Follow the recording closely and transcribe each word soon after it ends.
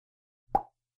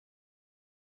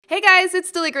Hey guys, it's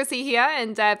Deligracy here,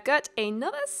 and I've got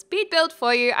another speed build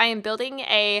for you. I am building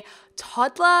a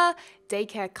toddler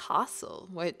daycare castle,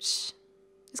 which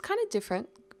is kind of different,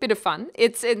 bit of fun.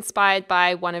 It's inspired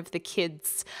by one of the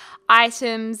kids'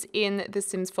 items in the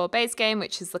Sims 4 base game,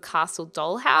 which is the castle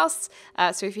dollhouse.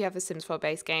 So if you have a Sims 4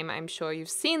 base game, I'm sure you've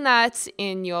seen that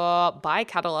in your buy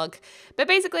catalog. But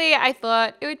basically, I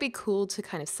thought it would be cool to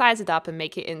kind of size it up and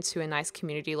make it into a nice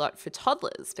community lot for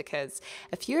toddlers, because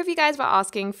a few of you guys were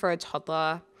asking for a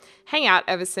toddler hangout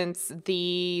ever since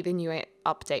the new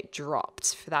update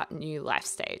dropped for that new life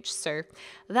stage. So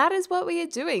that is what we are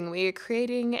doing. We are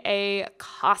creating a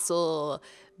castle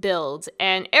build,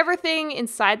 and everything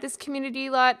inside this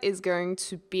community lot is going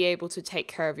to be able to take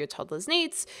care of your toddler's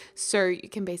needs. So you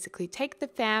can basically take the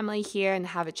family here and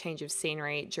have a change of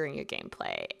scenery during your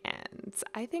gameplay. And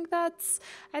I think that's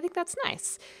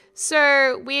nice.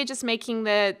 So we are just making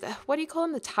the, what do you call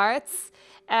them? The turrets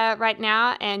right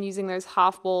now, and using those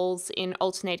half walls in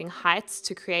alternating heights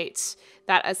to create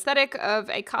that aesthetic of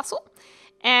a castle.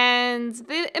 And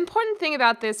the important thing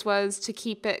about this was to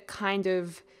keep it kind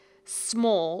of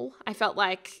small. I felt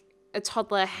like a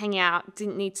toddler hangout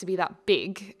didn't need to be that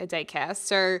big, a daycare.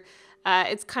 So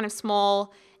it's kind of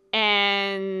small,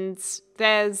 and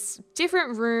there's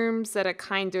different rooms that are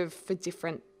kind of for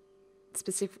different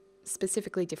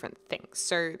specifically different things.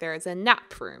 So there is a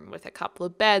nap room with a couple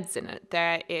of beds in it.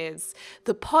 There is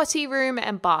the potty room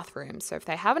and bathroom. So if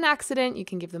they have an accident, you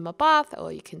can give them a bath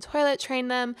or you can toilet train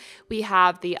them. We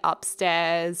have the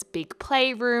upstairs big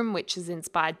playroom, which is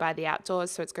inspired by the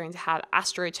outdoors. So it's going to have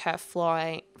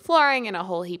AstroTurf flooring and a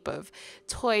whole heap of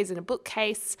toys and a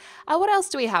bookcase. What else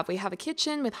do we have? We have a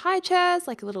kitchen with high chairs,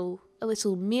 like a little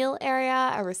meal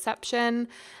area, a reception.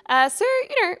 So,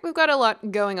 we've got a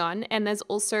lot going on, and there's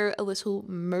also a little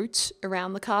moat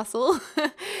around the castle,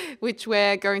 which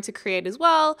we're going to create as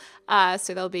well.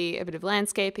 So there'll be a bit of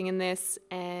landscaping in this.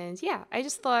 And yeah, I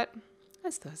just thought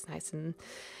it's nice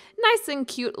and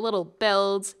cute little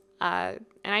build. And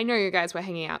I know you guys were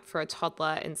hanging out for a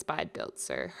toddler-inspired build,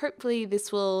 so hopefully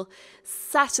this will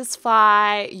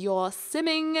satisfy your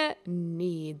simming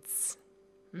needs.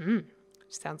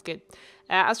 Sounds good.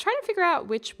 I was trying to figure out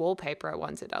which wallpaper I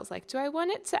wanted. I was like, do I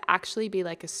want it to actually be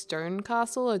like a stone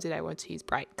castle, or did I want to use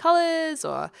bright colors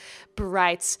or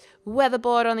bright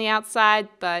weatherboard on the outside?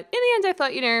 But in the end, I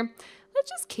thought, let's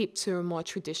just keep to a more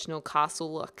traditional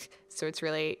castle look, so it's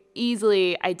really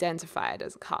easily identified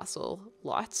as a castle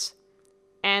lot.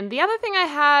 And the other thing I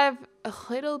have a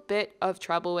little bit of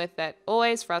trouble with that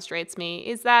always frustrates me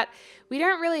is that we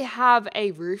don't really have a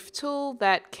roof tool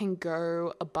that can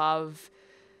go above,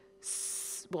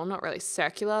 well, not really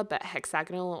circular, but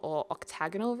hexagonal or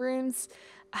octagonal rooms.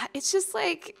 It's just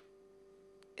like,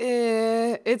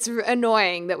 it's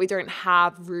annoying that we don't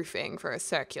have roofing for a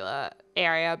circular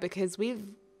area, because we've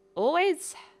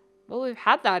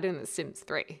had that in The Sims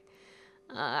 3.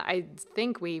 I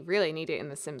think we really need it in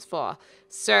The Sims 4.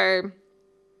 So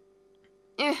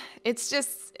it's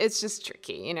just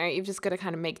tricky, you've just got to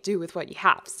kind of make do with what you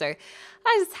have. So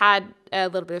I just had a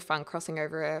little bit of fun crossing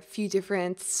over a few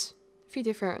different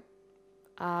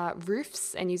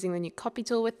roofs and using the new copy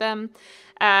tool with them.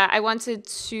 I wanted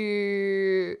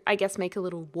to, I guess, make a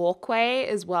little walkway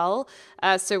as well.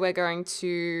 So we're going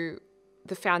to,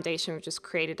 the foundation we've just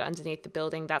created underneath the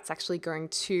building, that's actually going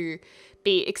to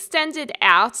be extended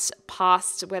out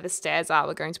past where the stairs are.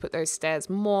 We're going to put those stairs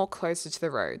more closer to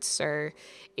the road. So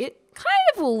it kind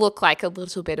of will look like a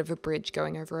little bit of a bridge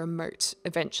going over a moat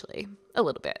eventually. A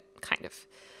little bit, kind of.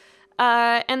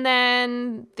 And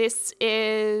then this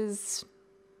is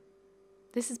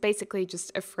basically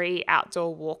just a free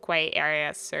outdoor walkway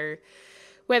area. So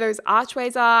where those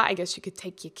archways are, I guess you could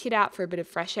take your kid out for a bit of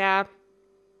fresh air.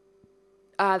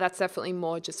 That's definitely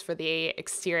more just for the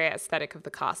exterior aesthetic of the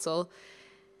castle.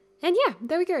 And yeah,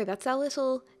 there we go. That's our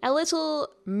little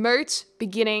moat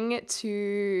beginning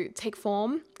to take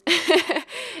form.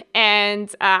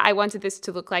 And I wanted this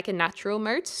to look like a natural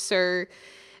moat. So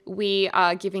we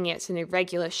are giving it an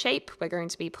irregular shape. We're going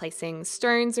to be placing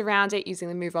stones around it using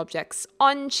the move objects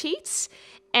on cheat.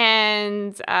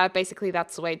 And basically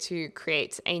that's the way to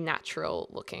create a natural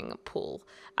looking pool.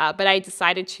 But I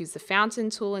decided to use the fountain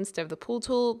tool instead of the pool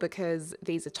tool because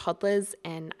these are toddlers,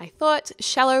 and I thought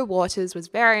shallow waters was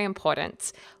very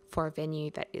important for a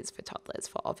venue that is for toddlers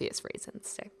for obvious reasons.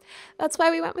 So that's why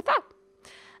we went with that.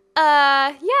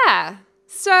 Yeah.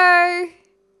 So,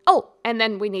 and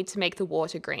then we need to make the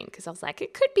water green, because I was like,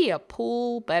 it could be a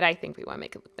pool, but I think we want to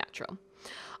make it look natural.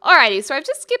 Alrighty, so I've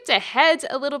just skipped ahead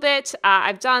a little bit.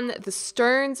 I've done the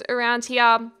stones around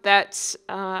here that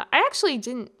I actually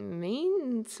didn't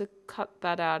mean to cut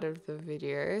that out of the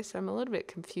video, so I'm a little bit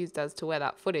confused as to where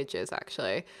that footage is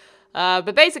actually.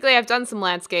 But basically, I've done some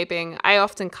landscaping. I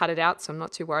often cut it out, so I'm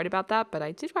not too worried about that, but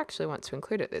I did actually want to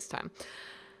include it this time.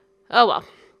 Oh well.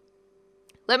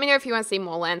 Let me know if you want to see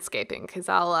more landscaping, because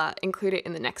I'll include it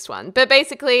in the next one. But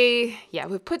basically, yeah,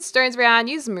 we've put stones around,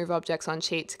 used the move objects on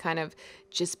sheet to kind of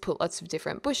just put lots of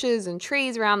different bushes and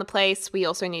trees around the place. We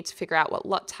also need to figure out what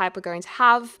lot type we're going to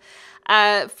have.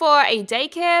 For a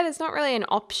daycare, there's not really an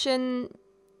option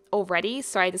already,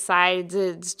 so I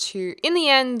decided to, in the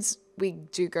end, we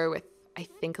do go with, I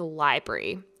think, a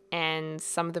library. And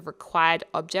some of the required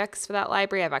objects for that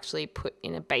library I've actually put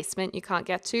in a basement you can't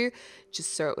get to,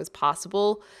 just so it was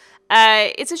passable.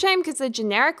 It's a shame because the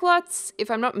generic lots,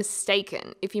 if I'm not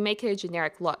mistaken, if you make it a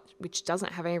generic lot which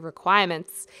doesn't have any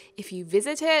requirements, if you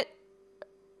visit it,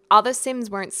 other Sims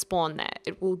won't spawn there.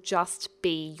 It will just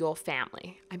be your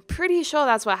family. I'm pretty sure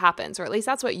that's what happens, or at least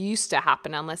that's what used to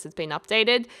happen unless it's been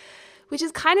updated, which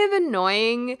is kind of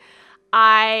annoying.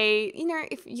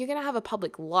 If you're going to have a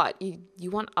public lot,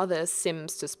 you want other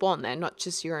Sims to spawn there, not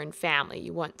just your own family.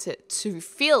 You want it to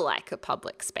feel like a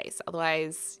public space.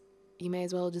 Otherwise, you may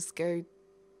as well just go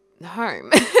home.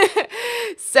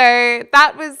 So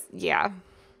that was, yeah,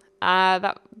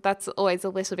 that's always a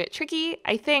little bit tricky.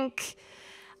 I think,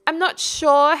 I'm not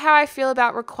sure how I feel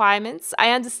about requirements.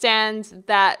 I understand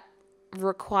that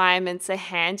requirements are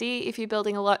handy if you're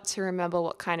building a lot to remember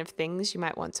what kind of things you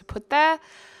might want to put there.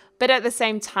 But at the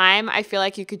same time, I feel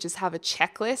like you could just have a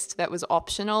checklist that was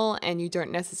optional and you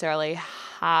don't necessarily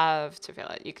have to fill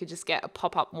it. You could just get a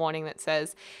pop-up warning that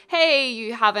says, hey,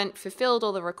 you haven't fulfilled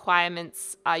all the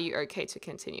requirements. Are you okay to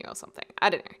continue or something?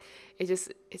 I don't know. It's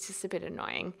just a bit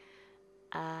annoying.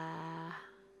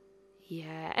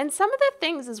 Yeah, and some of the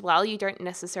things as well you don't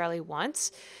necessarily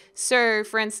want. So,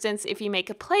 for instance, if you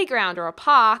make a playground or a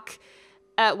park,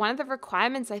 one of the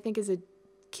requirements I think is a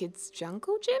kids'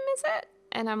 jungle gym, is it?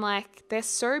 And I'm like, they're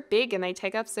so big and they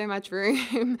take up so much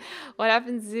room. What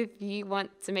happens if you want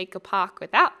to make a park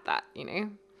without that,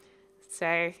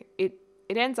 So it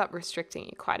ends up restricting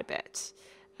you quite a bit,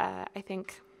 I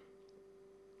think.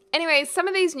 Anyways, some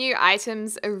of these new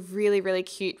items are really, really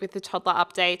cute with the toddler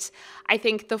update. I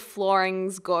think the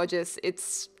flooring's gorgeous.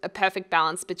 It's a perfect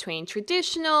balance between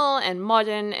traditional and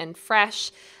modern and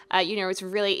fresh. It's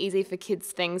really easy for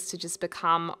kids' things to just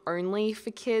become only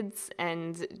for kids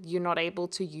and you're not able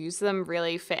to use them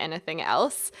really for anything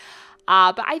else.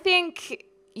 But I think,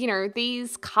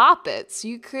 these carpets,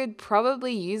 you could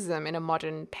probably use them in a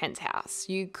modern penthouse.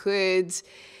 You could,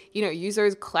 use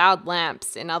those cloud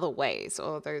lamps in other ways,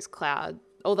 or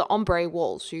the ombre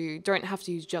walls you don't have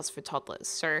to use just for toddlers.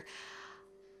 So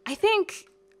I think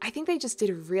they just did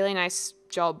a really nice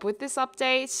job with this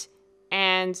update.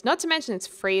 And not to mention it's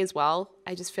free as well.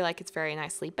 I just feel like it's very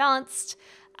nicely balanced.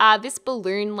 This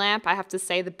balloon lamp, I have to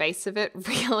say the base of it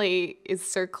really is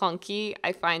so clunky.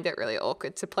 I find it really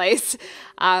awkward to place.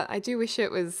 I do wish it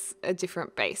was a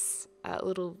different base. I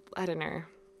don't know.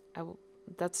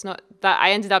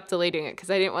 I ended up deleting it because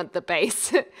I didn't want the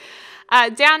base.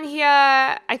 Down here,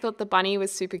 I thought the bunny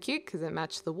was super cute because it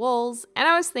matched the walls. And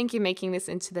I was thinking making this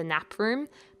into the nap room.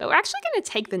 But we're actually going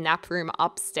to take the nap room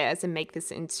upstairs and make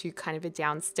this into kind of a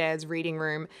downstairs reading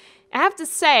room. I have to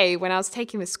say, when I was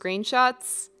taking the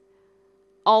screenshots,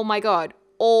 oh my God,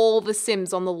 all the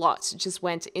Sims on the lot just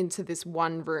went into this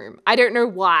one room. I don't know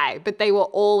why, but they were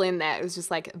all in there. It was just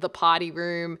like the party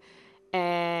room.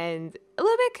 And a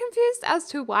little bit confused as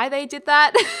to why they did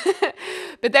that.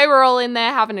 But they were all in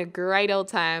there having a great old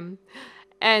time.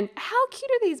 And how cute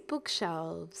are these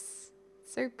bookshelves?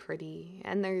 So pretty.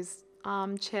 And those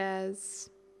armchairs.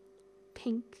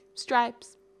 Pink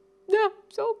stripes. Yeah,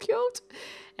 so cute.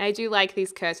 And I do like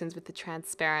these curtains with the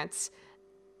transparent,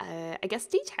 I guess,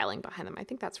 detailing behind them. I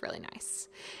think that's really nice.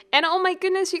 And oh my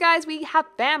goodness, you guys, we have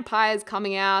vampires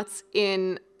coming out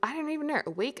in, I don't even know, a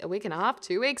week and a half,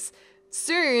 2 weeks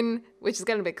soon, which is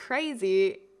going to be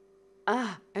crazy.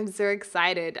 I'm so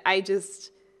excited.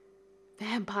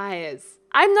 Vampires.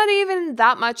 I'm not even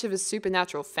that much of a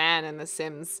supernatural fan in The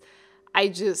Sims. I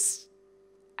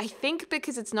think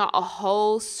because it's not a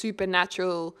whole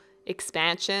supernatural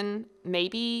expansion,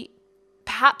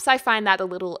 perhaps I find that a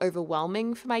little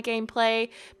overwhelming for my gameplay,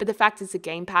 but the fact it's a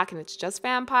game pack and it's just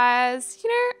vampires,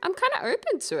 I'm kind of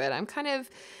open to it. I'm kind of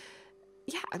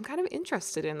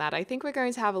interested in that. I think we're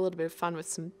going to have a little bit of fun with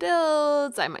some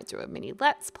builds. I might do a mini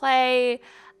let's play.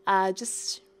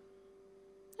 Just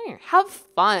have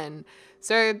fun.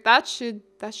 So that should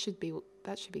be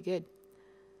good.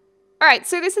 All right,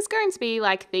 so this is going to be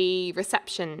like the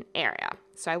reception area.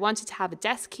 So I wanted to have a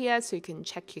desk here so you can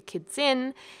check your kids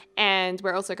in. And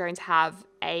we're also going to have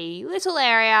a little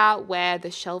area where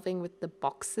the shelving with the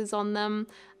boxes on them,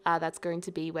 that's going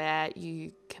to be where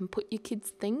you can put your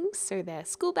kids' things. So their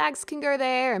school bags can go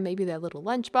there and maybe their little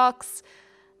lunchbox.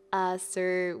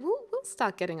 So we'll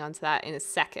start getting onto that in a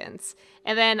second.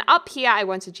 And then up here, I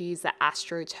wanted to use the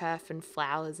AstroTurf and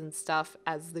flowers and stuff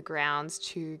as the grounds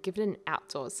to give it an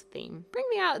outdoors theme. Bring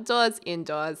the outdoors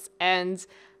indoors. And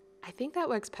I think that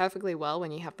works perfectly well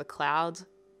when you have the cloud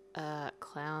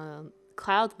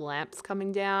lamps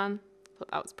coming down. I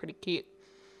thought that was pretty cute.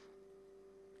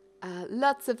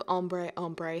 Lots of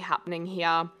ombre happening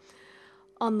here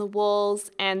on the walls.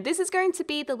 And this is going to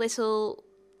be the little,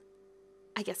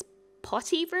 I guess,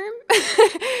 potty room.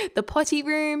 The potty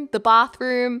room, the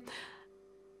bathroom.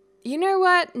 You know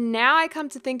what? Now I come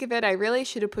to think of it, I really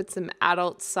should have put some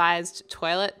adult-sized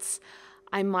toilets.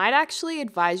 I might actually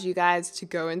advise you guys to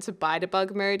go into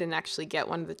bite-a-bug mode and actually get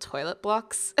one of the toilet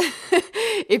blocks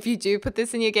if you do put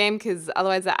this in your game, because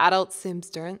otherwise the adult Sims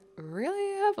don't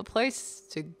really have a place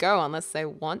to go unless they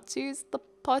want to use the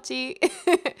potty.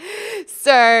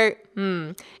 So,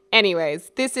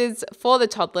 anyways, this is for the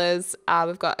toddlers.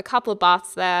 We've got a couple of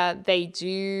baths there. They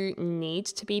do need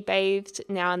to be bathed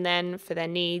now and then for their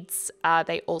needs.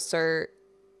 They also,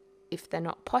 if they're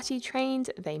not potty trained,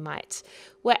 they might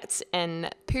wet and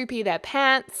poopy their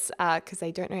pants because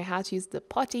they don't know how to use the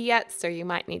potty yet, so you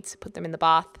might need to put them in the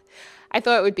bath. I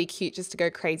thought it would be cute just to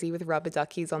go crazy with rubber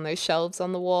duckies on those shelves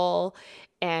on the wall.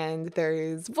 And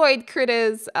there's void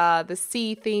critters, the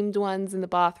sea-themed ones in the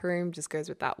bathroom, just goes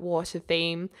with that water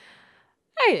theme.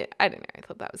 I don't know, I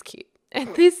thought that was cute.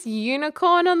 And this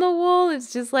unicorn on the wall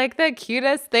is just like the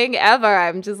cutest thing ever.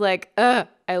 I'm just like, I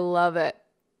love it.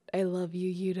 I love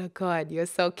you, unicorn. You're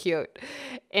so cute.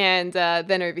 And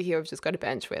then over here, we've just got a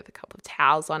bench with a couple of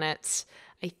towels on it.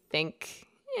 I think,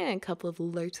 a couple of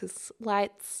lotus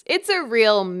lights. It's a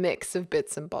real mix of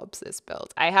bits and bobs, this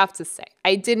build. I have to say,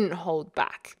 I didn't hold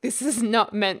back. This is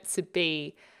not meant to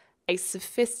be a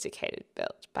sophisticated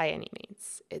build by any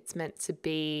means. It's meant to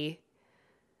be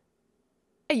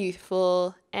a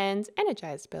youthful and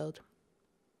energized build.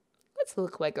 That's the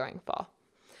look we're going for.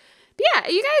 But yeah,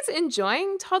 are you guys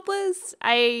enjoying toddlers?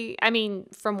 I mean,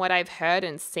 from what I've heard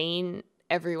and seen,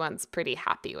 everyone's pretty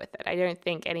happy with it. I don't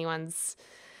think anyone's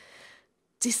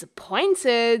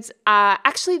disappointed.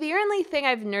 Actually, the only thing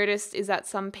I've noticed is that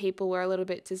some people were a little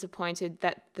bit disappointed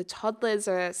that the toddlers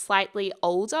are slightly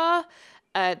older.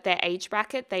 Their age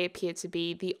bracket, they appear to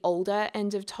be the older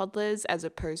end of toddlers as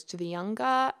opposed to the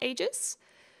younger ages.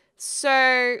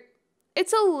 So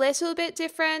it's a little bit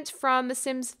different from The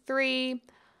Sims 3.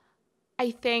 I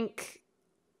think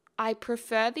I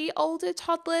prefer the older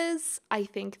toddlers. I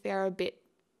think they're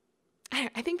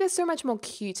they're so much more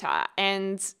cuter,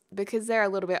 and because they're a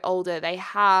little bit older, they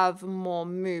have more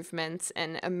movement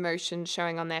and emotion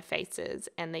showing on their faces,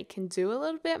 and they can do a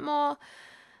little bit more.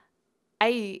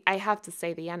 I have to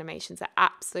say the animations are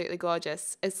absolutely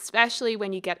gorgeous, especially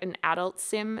when you get an adult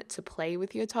sim to play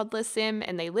with your toddler sim,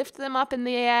 and they lift them up in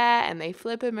the air and they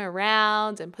flip them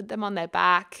around and put them on their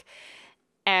back,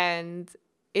 and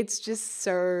it's just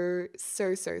so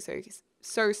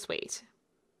sweet.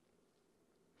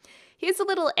 Here's a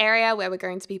little area where we're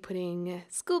going to be putting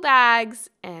school bags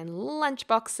and lunch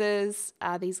boxes.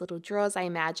 These little drawers, I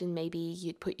imagine maybe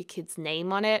you'd put your kid's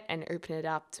name on it and open it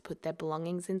up to put their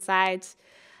belongings inside.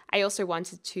 I also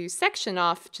wanted to section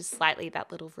off just slightly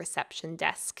that little reception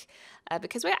desk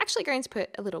because we're actually going to put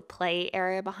a little play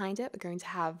area behind it. We're going to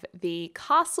have the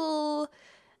castle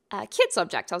kids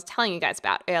object I was telling you guys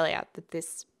about earlier that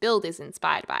this build is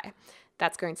inspired by.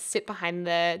 That's going to sit behind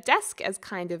the desk as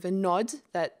kind of a nod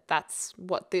that that's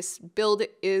what this build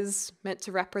is meant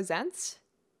to represent.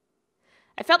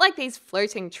 I felt like these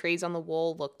floating trees on the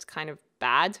wall looked kind of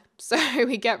bad, so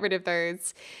we get rid of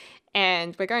those.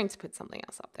 And we're going to put something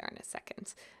else up there in a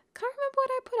second. Can't remember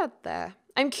what I put up there.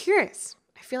 I'm curious.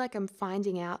 I feel like I'm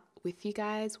finding out with you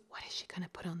guys. What is she going to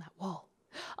put on that wall?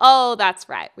 Oh, that's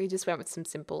right. We just went with some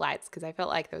simple lights because I felt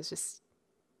like there was just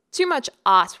too much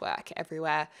artwork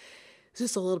everywhere. It's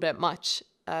just a little bit much.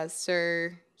 So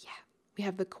yeah, we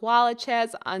have the koala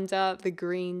chairs under the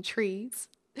green trees.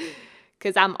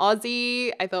 Because I'm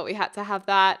Aussie, I thought we had to have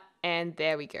that. And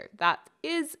there we go. That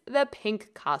is the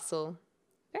pink castle.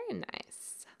 Very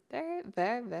nice. Very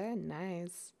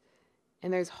nice.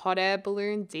 And those hot air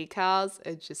balloon decals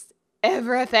are just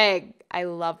everything. I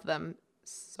love them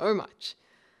so much.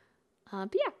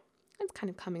 But yeah, it's kind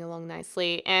of coming along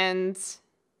nicely. And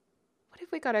what have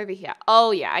have we got over here?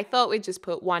 Oh yeah, I thought we'd just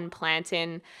put one plant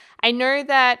in. I know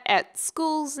that at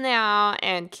schools now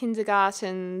and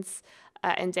kindergartens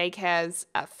and daycares,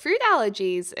 food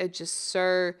allergies are just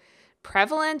so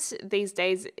prevalent these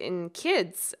days in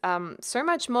kids, so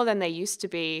much more than they used to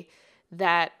be,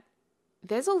 that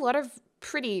there's a lot of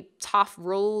pretty tough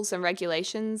rules and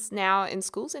regulations now in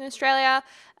schools in Australia,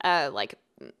 like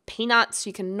peanuts.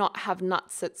 You cannot have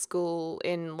nuts at school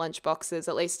in lunch boxes,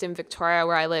 at least in Victoria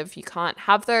where I live. You can't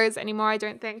have those anymore, I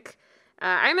don't think.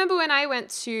 I remember when I went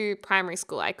to primary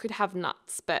school, I could have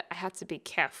nuts, but I had to be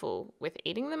careful with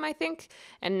eating them, I think.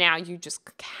 And now you just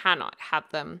cannot have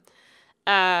them.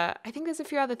 I think there's a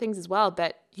few other things as well,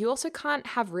 but you also can't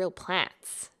have real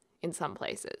plants in some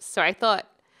places. So I thought,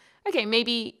 okay,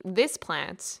 maybe this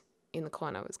plant in the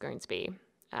corner was going to be,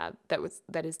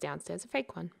 that is downstairs, a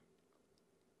fake one.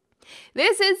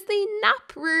 This is the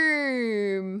nap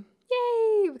room.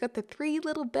 Yay! We've got the 3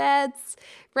 little beds,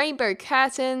 rainbow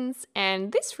curtains,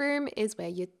 and this room is where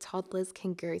your toddlers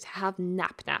can go to have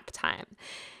nap time.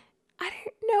 I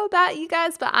don't know about you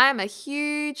guys, but I'm a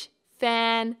huge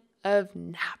fan of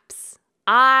naps.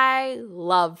 I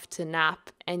love to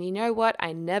nap, and you know what?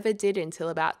 I never did until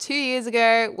about 2 years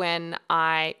ago when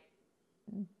I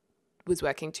was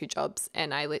working 2 jobs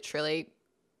and I literally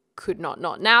could not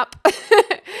nap.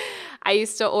 I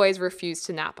used to always refuse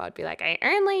to nap. I'd be like, I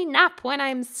only nap when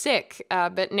I'm sick.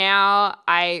 But now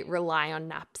I rely on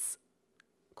naps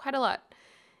quite a lot.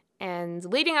 And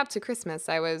leading up to Christmas,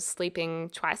 I was sleeping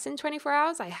twice in 24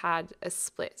 hours. I had a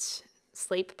split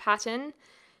sleep pattern.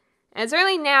 And it's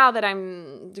only now that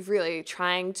I'm really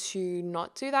trying to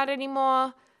not do that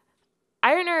anymore.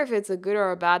 I don't know if it's a good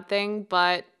or a bad thing,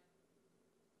 but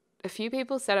a few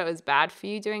people said it was bad for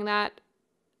you doing that.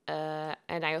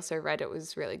 And I also read it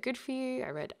was really good for you.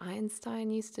 I read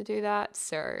Einstein used to do that,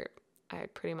 so I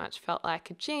pretty much felt like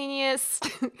a genius.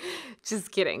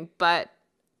 Just kidding. But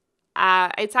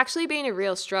it's actually been a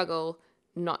real struggle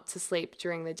not to sleep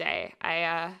during the day.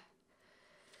 I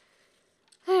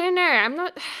don't know.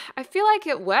 I feel like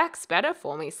it works better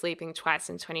for me sleeping twice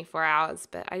in 24 hours,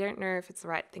 but I don't know if it's the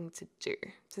right thing to do.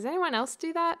 Does anyone else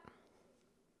do that?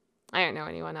 I don't know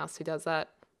anyone else who does that.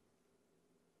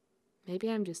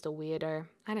 Maybe I'm just a weirdo.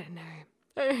 I don't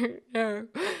know.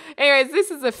 Anyways,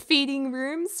 this is a feeding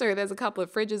room. So there's a couple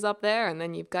of fridges up there, and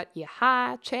then you've got your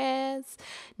high chairs.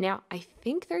 Now, I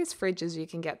think those fridges you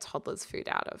can get toddlers' food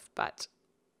out of, but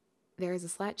there is a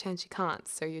slight chance you can't.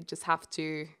 So you just have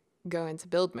to go into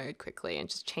build mode quickly and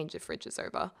just change the fridges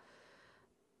over.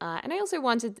 And I also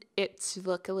wanted it to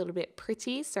look a little bit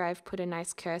pretty. So I've put a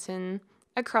nice curtain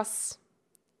across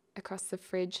the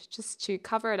fridge just to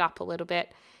cover it up a little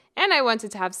bit. And I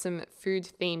wanted to have some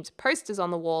food-themed posters on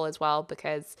the wall as well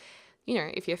because, you know,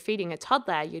 if you're feeding a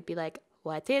toddler, you'd be like,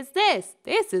 what is this?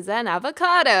 This is an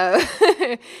avocado.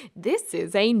 This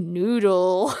is a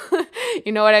noodle.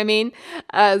 You know what I mean?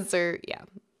 So, yeah,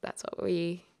 that's what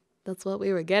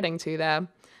we were getting to there.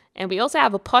 And we also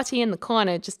have a potty in the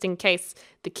corner just in case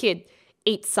the kid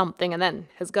eats something and then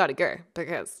has got to go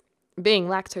because being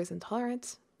lactose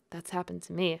intolerant, that's happened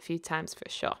to me a few times for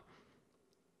sure.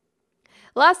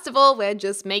 Last of all, we're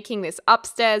just making this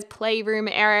upstairs playroom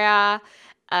area.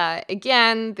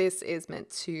 Again, this is meant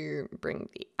to bring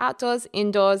the outdoors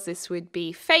indoors. This would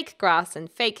be fake grass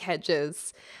and fake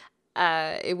hedges.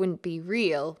 It wouldn't be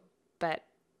real, but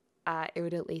it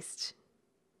would at least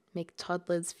make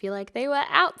toddlers feel like they were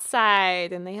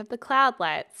outside and they have the cloud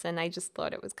lights. And I just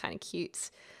thought it was kind of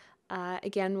cute.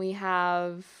 Again, we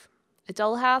have a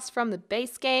dollhouse from the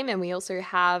base game, and we also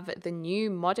have the new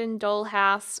modern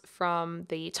dollhouse from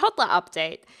the toddler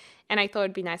update. And I thought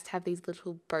it'd be nice to have these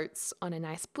little boats on a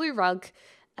nice blue rug,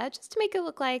 just to make it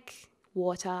look like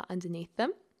water underneath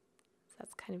them. So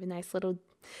that's kind of a nice little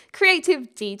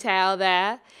creative detail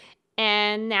there.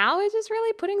 And now we're just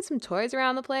really putting some toys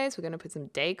around the place. We're going to put some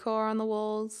decor on the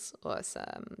walls or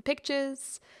some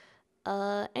pictures.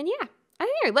 And yeah, I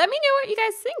don't know. Let me know what you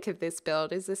guys think of this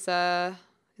build. Is this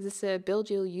a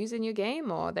build you'll use in your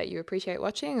game or that you appreciate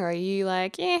watching? Or are you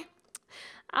like, yeah,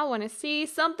 I want to see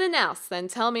something else? Then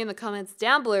tell me in the comments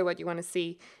down below what you want to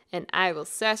see, and I will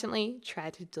certainly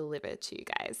try to deliver it to you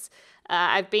guys.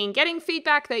 I've been getting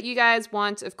feedback that you guys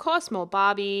want, of course, more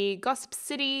Barbie, Gossip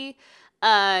City.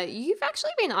 You've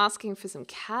actually been asking for some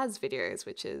Kaz videos,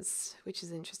 which is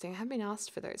interesting. I haven't been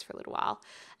asked for those for a little while.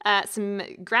 Some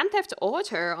Grand Theft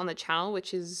Auto on the channel,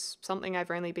 which is something I've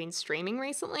only been streaming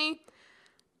recently.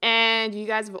 And you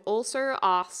guys have also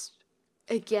asked,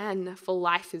 again, for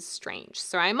Life is Strange.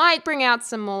 So I might bring out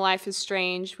some more Life is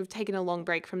Strange. We've taken a long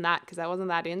break from that because I wasn't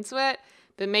that into it.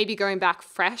 But maybe going back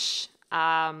fresh,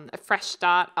 a fresh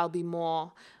start, I'll be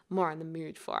more more in the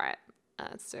mood for it.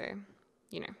 So,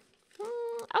 you know,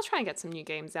 I'll try and get some new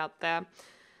games out there.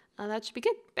 That should be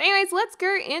good. But anyways, let's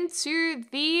go into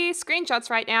the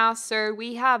screenshots right now. So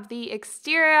we have the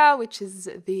exterior, which is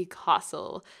the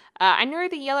castle. I know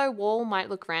the yellow wall might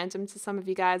look random to some of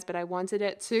you guys, but I wanted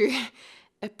it to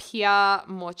appear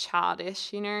more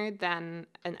childish, you know, than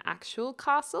an actual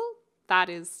castle. That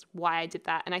is why I did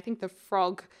that. And I think the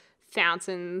frog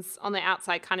fountains on the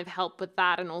outside kind of help with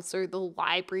that, and also the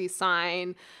library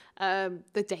sign, the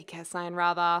daycare sign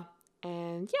rather.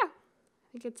 And yeah,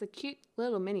 I think it's a cute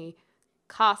little mini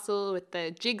castle with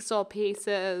the jigsaw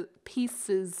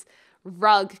pieces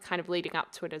rug kind of leading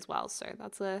up to it as well. So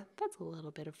that's a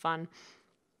little bit of fun.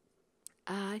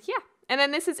 Yeah. And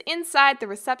then this is inside the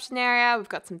reception area. We've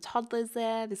got some toddlers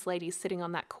there. This lady's sitting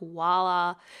on that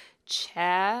koala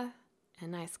chair. A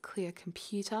nice clear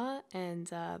computer and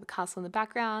the castle in the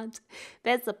background.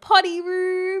 There's the potty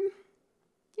room.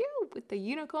 With the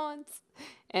unicorns.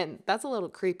 And that's a little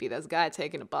creepy. There's a guy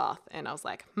taking a bath. And I was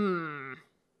like, I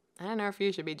don't know if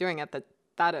you should be doing that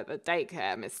at the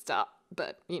daycare, mister.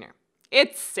 But, you know,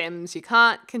 it's Sims. You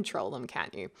can't control them, can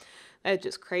you? They're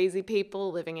just crazy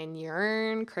people living in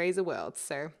your own crazy world.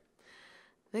 So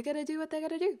they're going to do what they're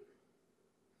going to do.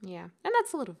 Yeah, and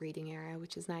that's a little reading area,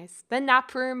 which is nice. The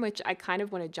nap room, which I kind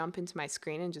of want to jump into my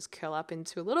screen and just curl up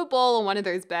into a little ball on one of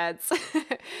those beds.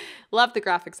 Love the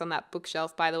graphics on that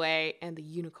bookshelf, by the way, and the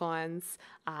unicorns.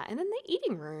 And then the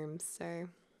eating room. So,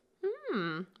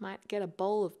 might get a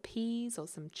bowl of peas or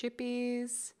some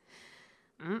chippies.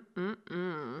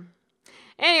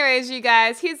 Anyways, you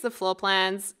guys, here's the floor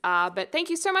plans. But thank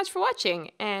you so much for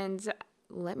watching, and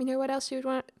let me know what else you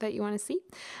want to see.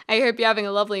 I hope you're having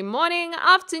a lovely morning,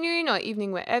 afternoon, or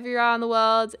evening wherever you are in the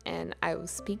world, and I will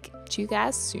speak to you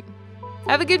guys soon.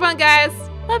 Have a good one, guys.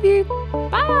 Love you.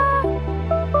 Bye.